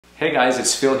Hey guys,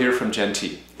 it's Phil here from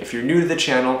ZhenTea. If you're new to the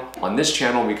channel, on this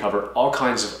channel we cover all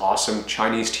kinds of awesome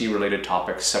Chinese tea related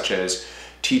topics such as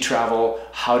tea travel,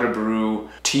 how to brew,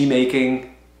 tea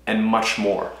making, and much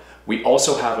more. We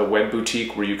also have a web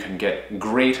boutique where you can get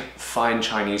great fine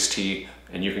Chinese tea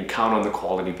and you can count on the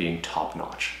quality being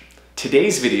top-notch.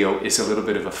 Today's video is a little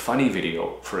bit of a funny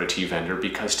video for a tea vendor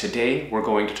because today we're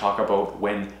going to talk about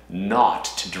when not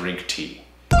to drink tea.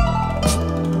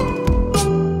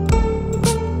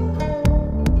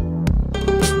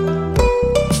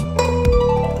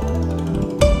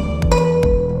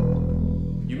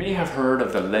 Heard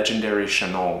of the legendary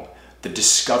Charen, the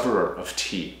discoverer of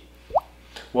tea.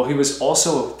 Well, he was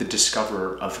also the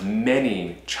discoverer of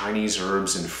many Chinese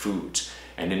herbs and foods.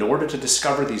 And in order to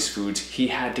discover these foods, he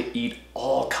had to eat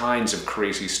all kinds of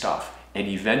crazy stuff. And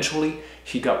eventually,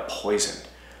 he got poisoned.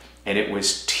 And it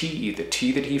was tea, the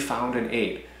tea that he found and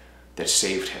ate, that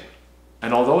saved him.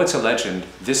 And although it's a legend,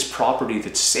 this property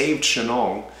that saved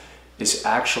Charen is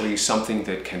actually something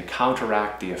that can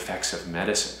counteract the effects of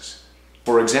medicines.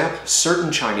 For example,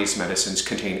 certain Chinese medicines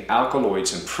contain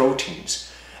alkaloids and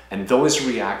proteins, and those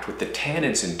react with the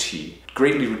tannins in tea,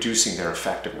 greatly reducing their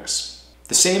effectiveness.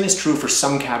 The same is true for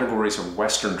some categories of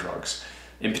Western drugs,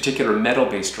 in particular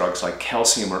metal-based drugs like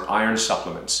calcium or iron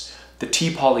supplements. The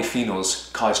tea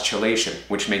polyphenols cause chelation,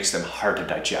 which makes them hard to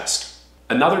digest.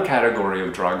 Another category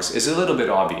of drugs is a little bit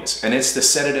obvious, and it's the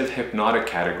sedative hypnotic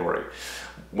category.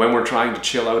 When we're trying to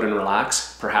chill out and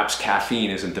relax, perhaps caffeine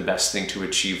isn't the best thing to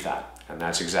achieve that. And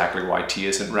that's exactly why tea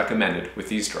isn't recommended with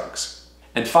these drugs.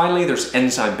 And finally, there's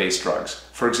enzyme-based drugs.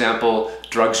 For example,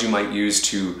 drugs you might use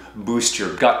to boost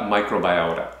your gut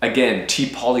microbiota. Again, tea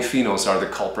polyphenols are the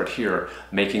culprit here,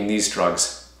 making these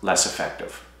drugs less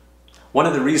effective. One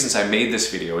of the reasons I made this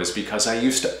video is because I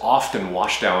used to often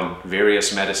wash down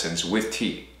various medicines with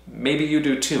tea. Maybe you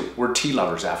do too. We're tea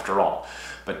lovers after all.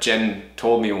 But Jen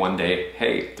told me one day,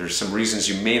 hey, there's some reasons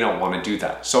you may not want to do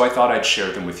that. So I thought I'd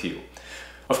share them with you.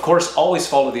 Of course, always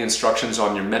follow the instructions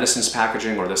on your medicines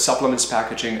packaging or the supplements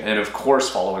packaging, and of course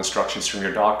follow instructions from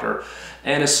your doctor.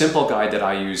 And a simple guide that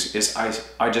I use is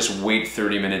I just wait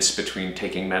 30 minutes between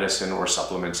taking medicine or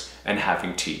supplements and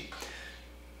having tea.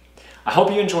 I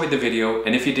hope you enjoyed the video,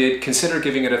 and if you did, consider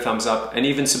giving it a thumbs up and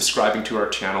even subscribing to our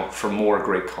channel for more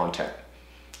great content.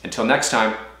 Until next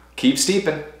time, keep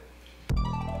steeping!